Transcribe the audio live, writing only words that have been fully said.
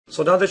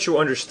So now that you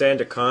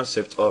understand the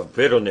concept of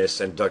brittleness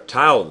and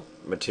ductile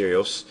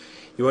materials,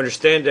 you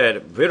understand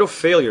that brittle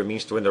failure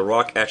means when the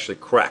rock actually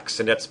cracks,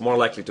 and that's more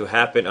likely to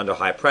happen under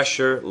high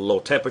pressure, low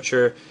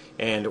temperature,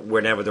 and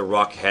whenever the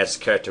rock has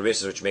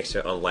characteristics which makes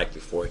it unlikely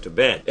for it to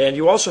bend. And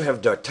you also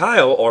have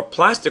ductile or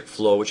plastic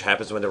flow, which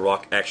happens when the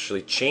rock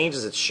actually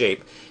changes its shape,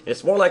 and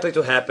it's more likely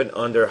to happen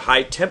under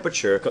high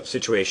temperature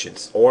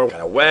situations, or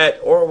kind of wet,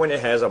 or when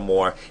it has a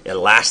more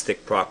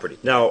elastic property.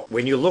 Now,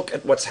 when you look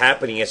at what's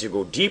happening as you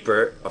go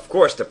deeper, of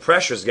course the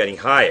pressure is getting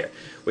higher,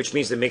 which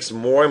means it makes it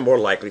more and more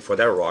likely for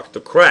that rock to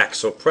crack.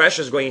 So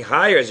pressure is going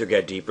higher as you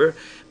get deeper,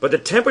 but the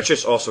temperature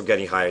is also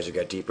getting higher as you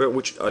get deeper,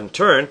 which in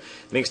turn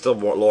makes the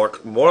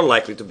rock more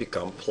likely to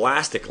become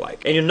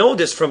plastic-like. And you know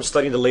this from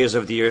studying the layers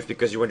of the Earth,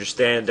 because you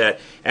understand that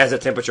as the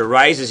temperature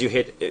rises,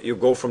 you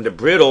go from the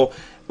brittle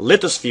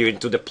lithosphere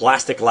into the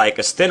plastic-like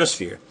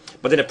asthenosphere.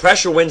 But then the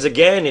pressure wins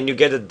again, and you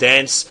get a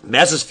dense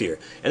mesosphere.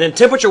 And then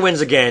temperature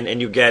wins again, and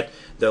you get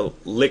the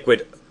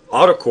liquid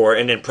outer core,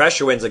 and then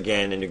pressure wins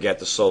again, and you get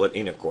the solid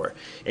inner core.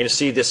 And you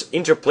see this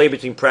interplay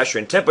between pressure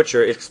and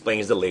temperature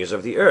explains the layers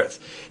of the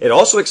Earth. It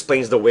also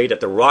explains the way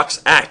that the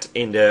rocks act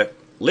in the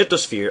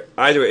lithosphere,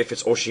 either if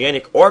it's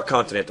oceanic or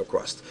continental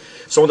crust.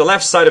 So on the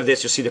left side of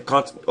this, you see the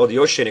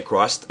oceanic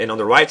crust, and on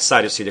the right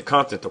side, you see the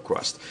continental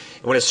crust.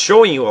 And what it's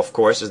showing you, of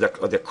course, is that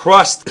the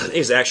crust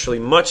is actually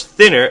much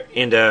thinner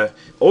in the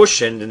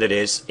ocean than it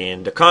is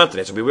in the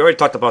continents. We already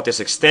talked about this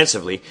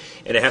extensively,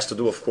 and it has to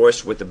do, of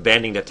course, with the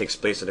bending that takes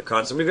place in the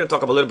continents. We're going to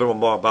talk a little bit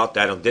more about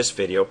that on this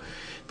video.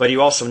 But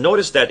you also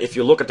notice that if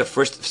you look at the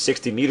first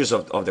 60 meters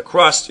of the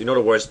crust, in other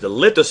words, the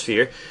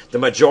lithosphere, the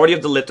majority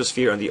of the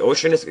lithosphere on the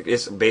ocean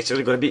is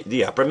basically going to be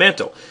the upper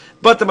mantle.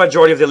 But the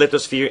majority of the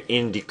lithosphere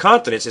in the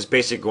continents is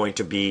basically going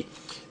to be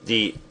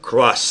the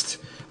crust.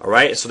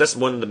 Alright, so that's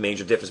one of the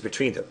major differences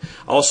between them.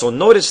 Also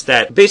notice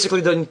that basically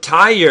the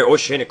entire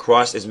oceanic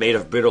crust is made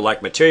of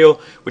brittle-like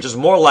material, which is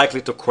more likely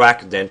to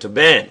crack than to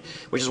bend.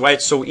 Which is why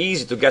it's so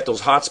easy to get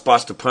those hot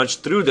spots to punch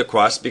through the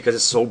crust, because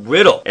it's so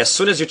brittle. As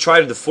soon as you try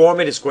to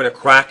deform it, it's going to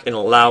crack and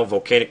allow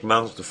volcanic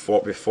mountains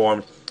to be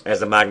formed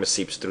as the magma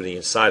seeps through the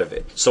inside of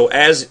it. So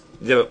as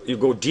you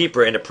go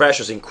deeper and the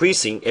pressure is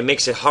increasing, it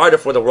makes it harder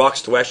for the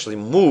rocks to actually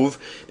move,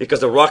 because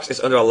the rock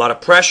is under a lot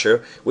of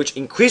pressure, which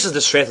increases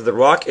the strength of the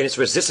rock and its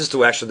resistance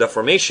to actual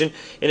deformation,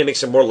 and it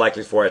makes it more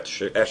likely for it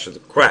to actually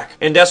crack.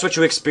 And that's what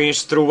you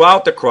experience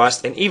throughout the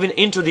crust and even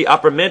into the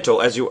upper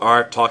mantle as you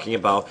are talking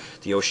about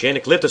the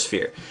oceanic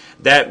lithosphere.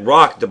 That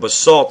rock, the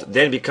basalt,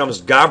 then becomes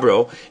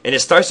gabbro, and it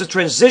starts to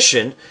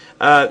transition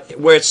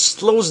where it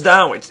slows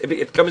down.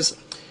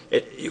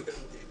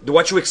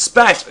 What you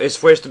expect is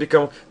for it to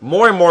become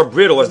more and more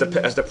brittle as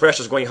the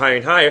pressure is going higher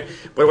and higher.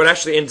 But what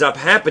actually ends up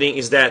happening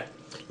is that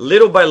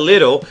little by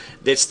little,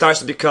 it starts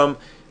to become,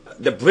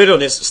 the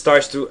brittleness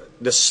starts to,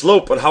 the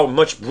slope of how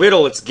much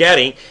brittle it's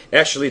getting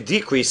actually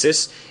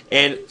decreases,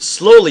 and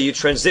slowly you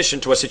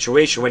transition to a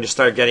situation when you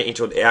start getting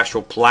into the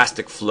actual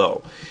plastic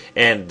flow.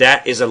 And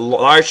that is a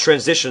large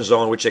transition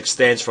zone which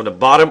extends from the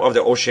bottom of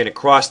the oceanic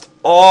crust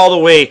all the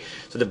way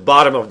to the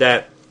bottom of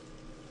that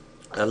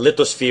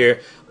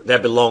lithosphere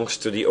that belongs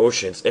to the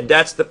oceans. And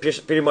that's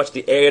pretty much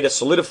the area that's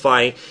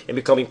solidifying and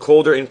becoming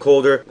colder and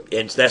colder,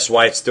 and that's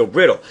why it's still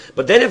brittle.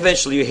 But then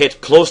eventually you hit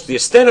close to the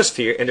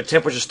asthenosphere and the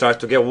temperature starts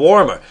to get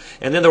warmer,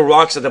 and then the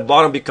rocks at the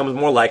bottom become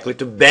more likely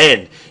to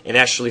bend and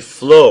actually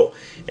flow.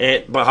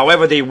 But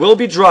however, they will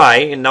be dry,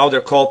 and now they're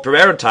called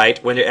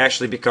peridotite when they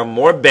actually become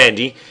more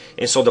bendy,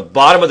 and so the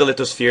bottom of the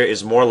lithosphere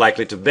is more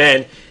likely to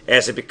bend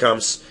as it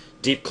becomes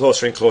deep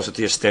closer and closer to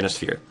the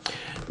asthenosphere.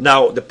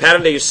 Now, the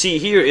pattern that you see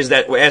here is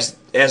that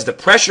as the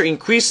pressure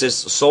increases,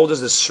 so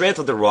does the strength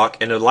of the rock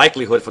and the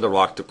likelihood for the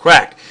rock to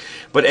crack.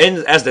 But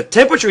as the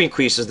temperature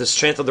increases, the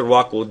strength of the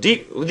rock will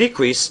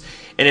decrease,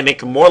 and it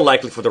makes it more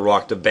likely for the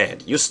rock to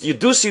bend. You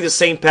do see the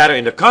same pattern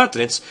in the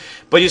continents,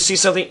 but you see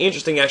something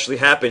interesting actually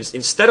happens.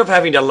 Instead of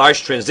having that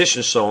large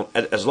transition zone,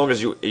 as long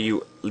as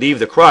you leave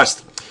the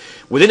crust,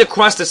 within the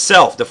crust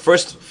itself, the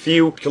first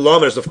few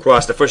kilometers of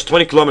crust, the first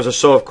 20 kilometers or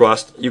so of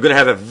crust, you're going to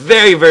have a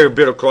very, very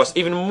brittle crust,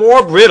 even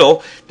more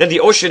brittle than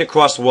the oceanic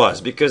crust was,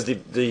 because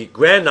the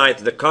granite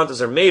that the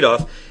continents are made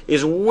of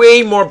is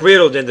way more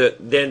brittle than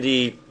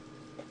the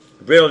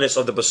brittleness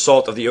of the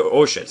basalt of the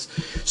oceans.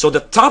 So the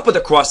top of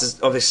the crust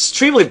is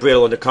extremely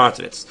brittle on the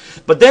continents.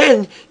 But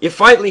then you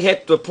finally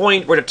hit to a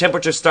point where the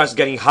temperature starts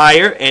getting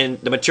higher and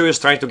the material is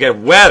starting to get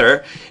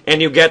wetter,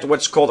 and you get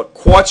what's called a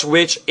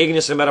quartz-rich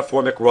igneous and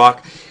metamorphic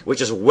rock,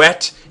 which is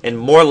wet and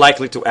more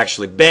likely to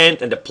actually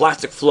bend, and the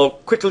plastic flow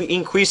quickly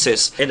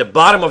increases, and the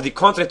bottom of the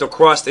continental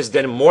crust is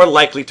then more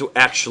likely to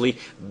actually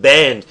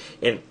bend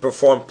and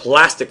perform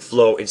plastic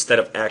flow instead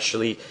of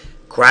actually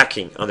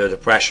cracking under the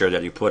pressure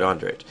that you put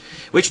under it.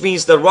 Which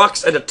means the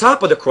rocks at the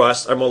top of the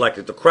crust are more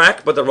likely to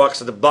crack, but the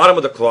rocks at the bottom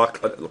of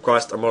the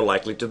crust are more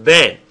likely to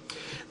bend.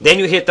 Then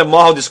you hit the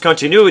Mohel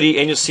discontinuity,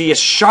 and you see a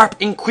sharp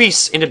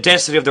increase in the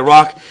density of the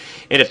rock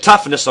and the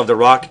toughness of the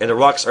rock, and the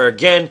rocks are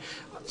again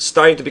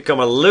starting to become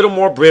a little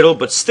more brittle,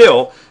 but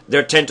still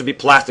there tend to be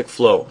plastic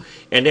flow.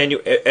 And then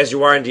as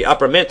you are in the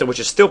upper mantle, which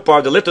is still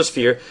part of the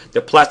lithosphere,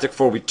 the plastic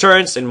flow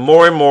returns, and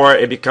more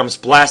it becomes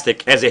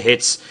plastic as it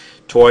hits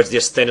towards the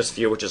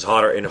asthenosphere, which is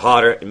hotter and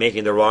hotter, and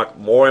making the rock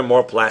more and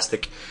more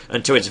plastic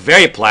until it's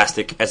very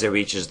plastic as it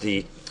reaches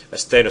the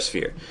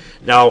asthenosphere.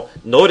 Now,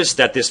 notice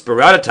that this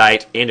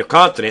periodicite in the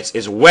continents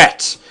is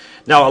wet.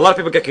 Now, a lot of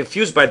people get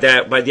confused by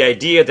that, by the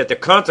idea that the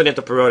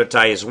continental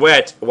periodicite is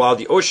wet while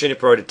the oceanic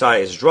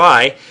periodicite is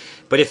dry.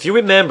 But if you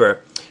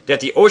remember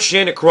that the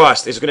oceanic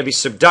crust is going to be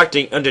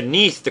subducting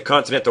underneath the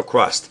continental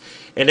crust,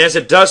 and as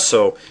it does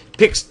so,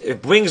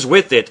 it brings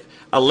with it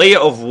a layer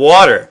of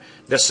water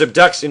that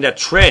subducts in that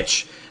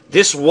trench.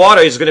 This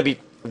water is going to be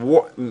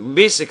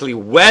basically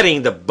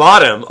wetting the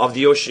bottom of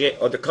the ocean,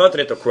 of the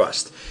continental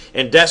crust,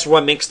 and that's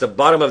what makes the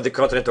bottom of the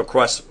continental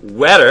crust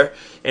wetter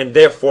and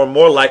therefore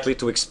more likely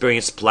to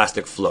experience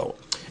plastic flow.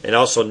 And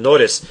also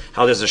notice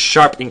how there's a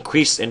sharp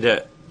increase in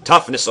the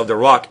toughness of the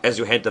rock as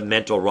you hit the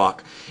mantle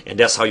rock, and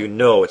that's how you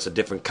know it's a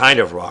different kind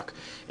of rock,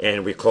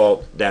 and we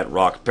call that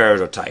rock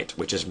peridotite,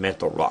 which is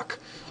mantle rock.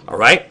 All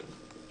right.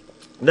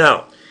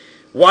 Now,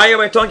 why am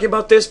I talking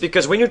about this?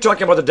 Because when you're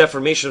talking about the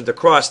deformation of the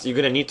crust, you're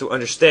going to need to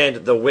understand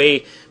the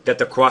way that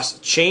the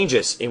crust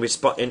changes in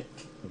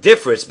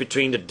difference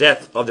between the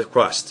depth of the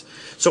crust.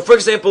 So, for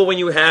example, when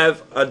you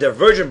have a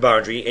divergent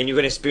boundary and you're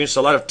going to experience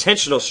a lot of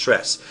tensional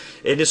stress,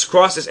 and this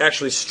crust is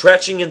actually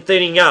stretching and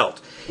thinning out.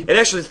 It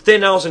actually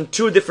thins out in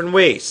two different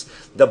ways.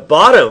 The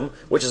bottom,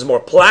 which is more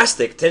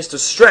plastic, tends to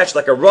stretch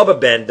like a rubber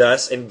band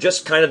does and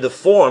just kind of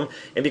deform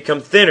and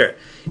become thinner.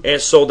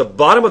 And so the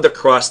bottom of the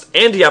crust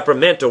and the upper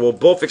mantle will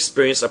both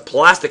experience a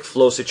plastic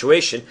flow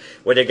situation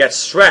where they get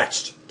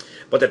stretched.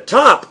 But the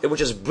top, which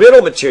is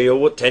brittle material,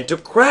 will tend to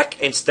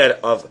crack instead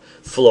of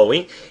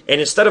flowing, and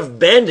instead of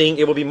bending,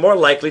 it will be more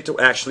likely to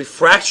actually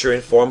fracture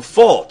and form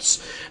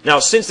faults. Now,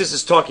 since this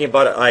is talking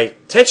about a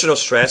tensional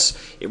stress,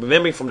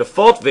 remembering from the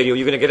fault video,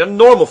 you're going to get a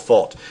normal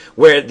fault,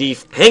 where the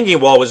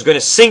hanging wall is going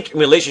to sink in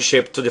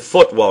relationship to the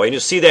foot wall. And you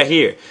see that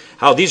here,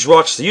 how these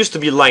rocks used to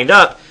be lined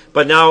up,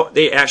 but now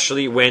they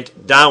actually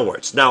went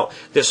downwards. Now,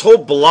 this whole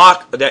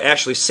block that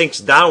actually sinks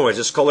downwards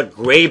is called a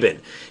graben.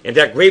 And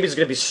that graben is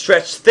going to be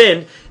stretched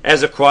thin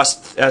as the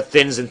crust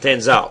thins and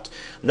thins out.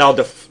 Now,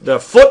 the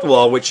foot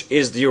wall, which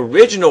is the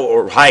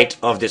original height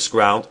of this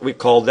ground, we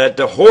call that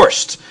the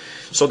horst.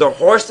 So the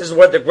horst is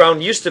what the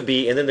ground used to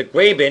be, and then the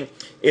graben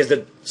is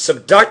the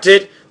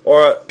subducted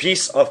or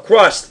piece of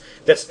crust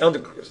that's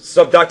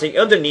subducting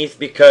underneath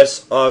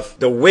because of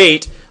the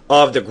weight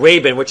of the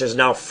graben, which is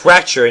now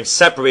fractured and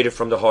separated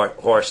from the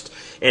horst.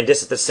 And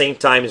this at the same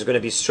time is going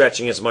to be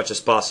stretching as much as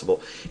possible.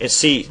 And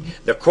see,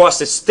 the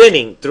crust is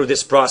thinning through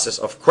this process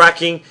of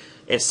cracking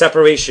and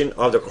separation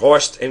of the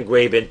horst and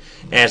graben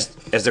as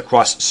the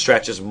crust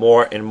stretches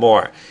more and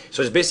more.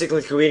 So it's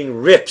basically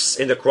creating rips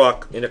in the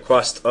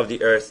crust of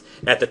the earth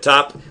at the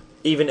top,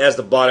 even as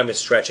the bottom is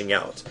stretching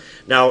out.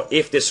 Now,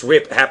 if this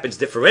rip happens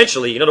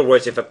differentially, in other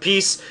words, if a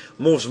piece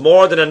moves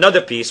more than another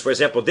piece, for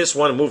example, this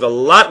one moved a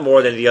lot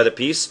more than the other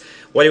piece,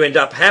 what will end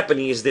up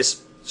happening is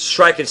this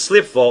strike and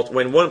slip fault,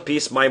 when one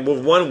piece might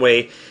move one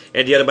way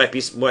and the other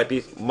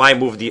might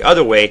move the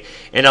other way.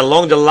 And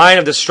along the line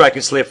of the strike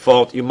and slip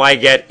fault, you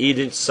might get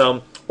even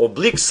some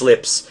oblique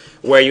slips,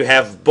 where you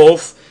have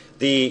both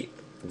the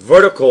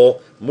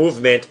vertical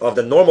movement of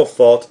the normal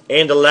fault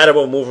and the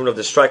lateral movement of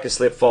the strike and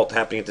slip fault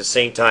happening at the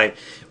same time,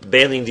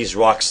 bending these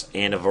rocks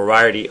in a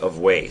variety of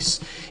ways.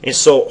 And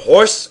so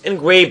horsts and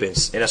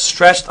grabens and a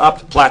stretched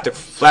up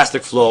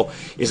plastic flow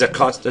is a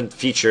constant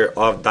feature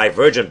of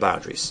divergent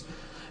boundaries.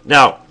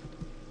 Now,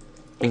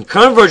 in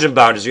convergent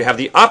boundaries, you have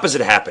the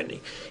opposite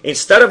happening.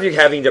 Instead of you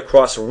having the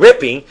cross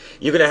ripping,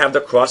 you're going to have the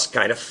cross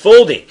kind of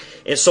folding.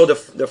 And so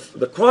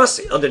the cross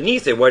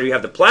underneath it, where you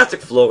have the plastic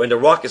flow and the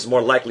rock is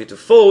more likely to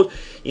fold,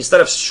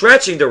 instead of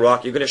stretching the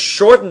rock, you're going to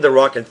shorten the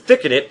rock and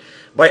thicken it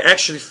by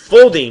actually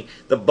folding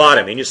the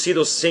bottom. And you see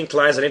those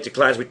synclines and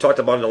anticlines we talked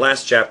about in the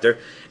last chapter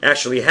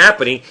actually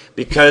happening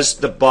because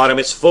the bottom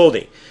is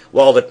folding.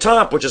 While the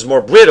top, which is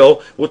more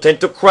brittle, will tend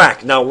to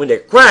crack. Now, when they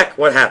crack,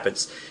 what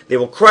happens? They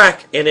will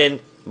crack and then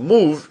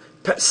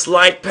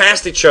slide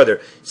past each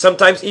other,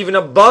 sometimes even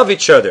above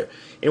each other,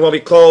 in what we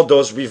call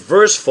those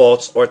reverse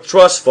faults or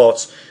truss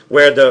faults,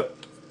 where the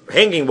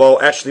hanging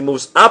wall actually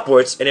moves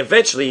upwards and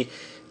eventually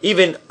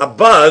even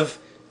above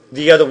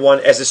the other one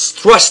as it's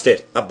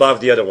thrusted above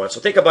the other one. So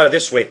think about it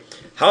this way.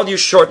 How do you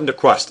shorten the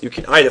crust? You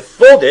can either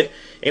fold it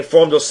and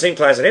form those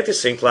synclines and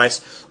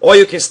antisynclines, or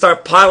you can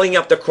start piling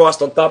up the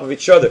crust on top of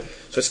each other.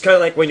 So it's kind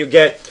of like when you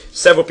get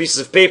several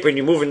pieces of paper and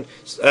you move and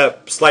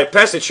slide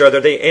past each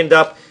other, they end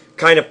up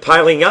kind of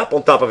piling up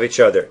on top of each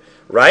other,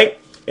 right?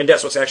 And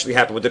that's what's actually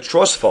happened with the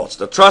truss faults.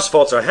 The truss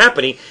faults are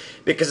happening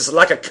because it's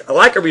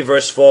like a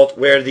reverse fault,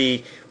 where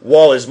the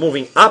wall is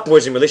moving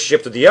upwards in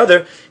relationship to the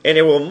other, and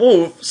it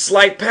will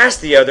slide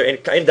past the other,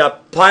 and end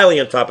up piling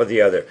on top of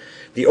the other.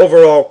 The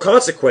overall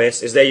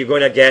consequence is that you're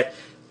going to get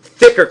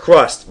thicker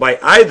crust by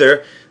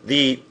either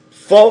the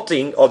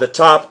faulting of the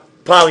top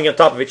piling on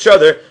top of each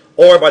other,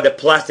 or by the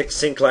plastic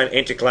syncline,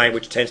 anticline,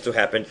 which tends to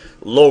happen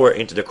lower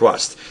into the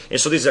crust. And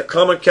so these are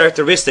common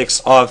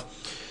characteristics of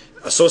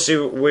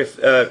associated with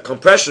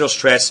compressional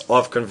stress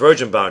of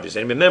convergent boundaries.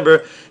 And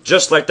remember,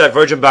 just like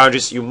divergent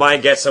boundaries, you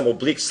might get some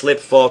oblique slip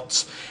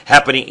faults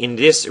happening in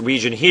this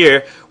region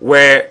here,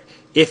 where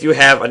if you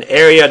have an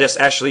area that's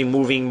actually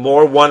moving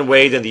more one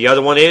way than the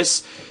other one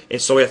is,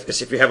 and so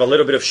if you have a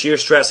little bit of shear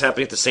stress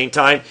happening at the same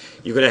time,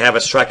 you're going to have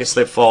a strike and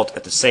slip fault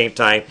at the same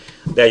time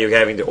that you're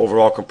having the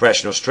overall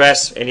compressional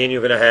stress, and then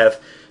you're going to have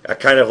a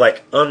kind of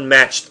like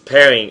unmatched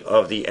pairing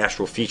of the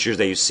actual features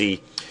that you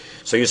see.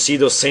 So you see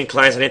those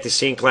synclines and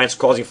anti-synclines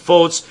causing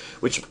folds,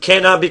 which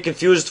cannot be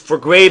confused for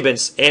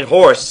grabens and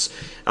horsts.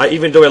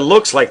 Even though it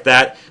looks like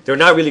that, they're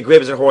not really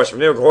grabens and horsts.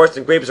 Remember, horsts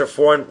and grabens are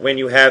formed when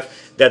you have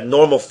that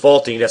normal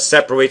faulting that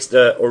separates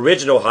the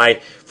original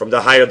height from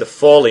the height of the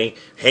falling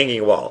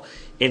hanging wall.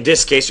 In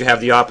this case, you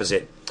have the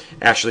opposite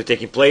actually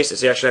taking place.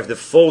 Is you actually have the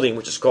folding,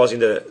 which is causing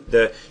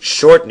the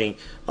shortening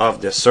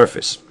of the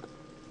surface.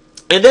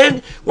 And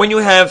then when you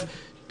have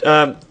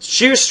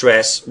shear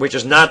stress, which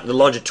is not the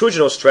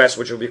longitudinal stress,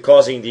 which will be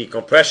causing the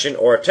compression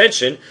or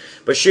tension,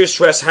 but shear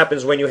stress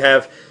happens when you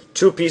have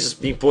two pieces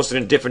being posted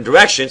in different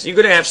directions. You're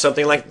going to have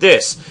something like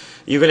this.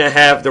 You're going to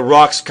have the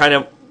rocks kind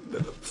of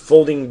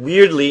folding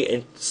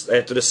weirdly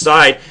to the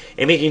side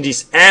and making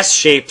these S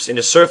shapes in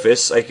the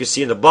surface, like you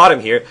see in the bottom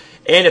here.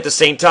 And at the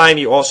same time,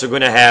 you're also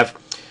going to have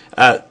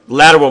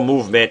lateral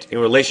movement in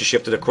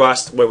relationship to the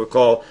crust, what we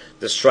call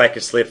the strike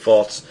and slip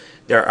faults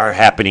that are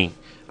happening.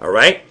 All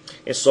right?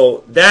 And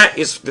so that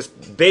is the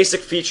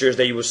basic features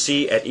that you will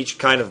see at each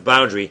kind of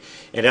boundary,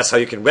 and that's how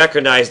you can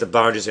recognize the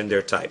boundaries and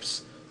their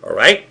types. All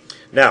right?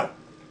 Now,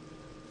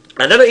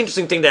 another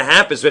interesting thing that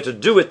happens to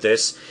do with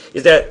this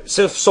is that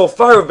so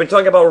far we've been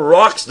talking about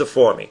rocks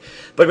deforming.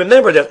 But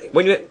remember that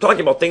when you're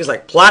talking about things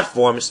like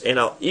platforms and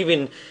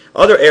even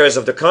other areas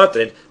of the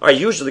continent are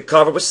usually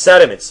covered with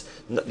sediments.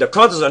 The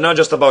continents are not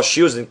just about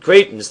shields and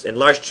cratons and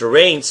large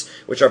terrains,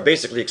 which are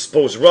basically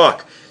exposed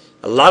rock.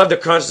 A lot of the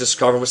continent is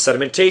covered with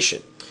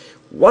sedimentation.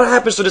 What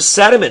happens to the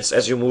sediments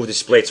as you move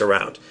these plates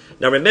around?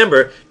 Now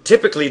remember,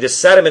 typically the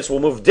sediments will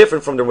move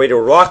different from the way the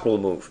rock will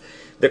move.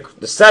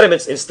 The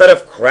sediments, instead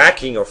of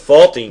cracking or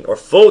faulting or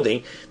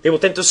folding, they will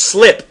tend to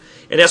slip.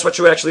 And that's what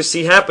you actually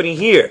see happening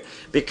here.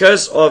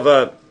 Because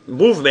of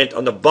movement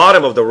on the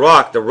bottom of the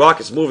rock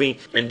is moving,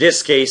 in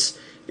this case,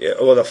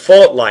 or the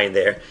fault line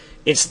there.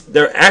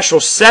 Their actual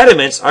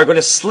sediments are going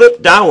to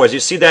slip downwards. You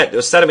see that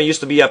the sediment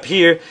used to be up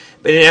here,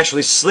 but it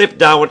actually slipped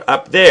downward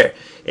up there.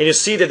 And you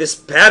see that this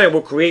pattern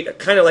will create a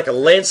kind of like a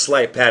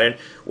landslide pattern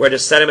where the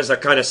sediments are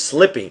kind of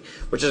slipping,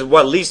 which is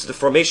what leads to the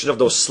formation of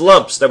those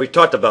slumps that we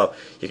talked about.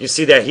 You can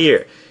see that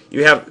here.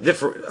 You have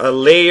a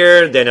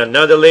layer, then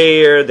another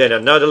layer, then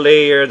another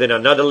layer, then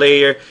another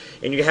layer,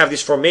 and you have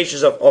these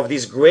formations of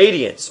these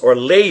gradients or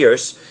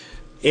layers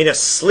in a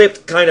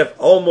slipped kind of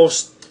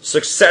almost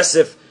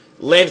successive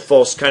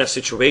landfalls kind of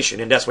situation,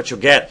 and that's what you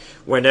get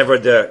whenever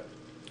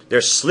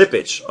there's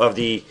slippage of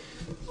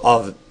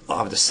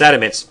the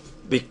sediments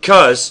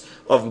because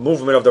of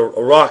movement of the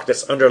rock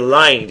that's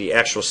underlying the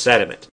actual sediment.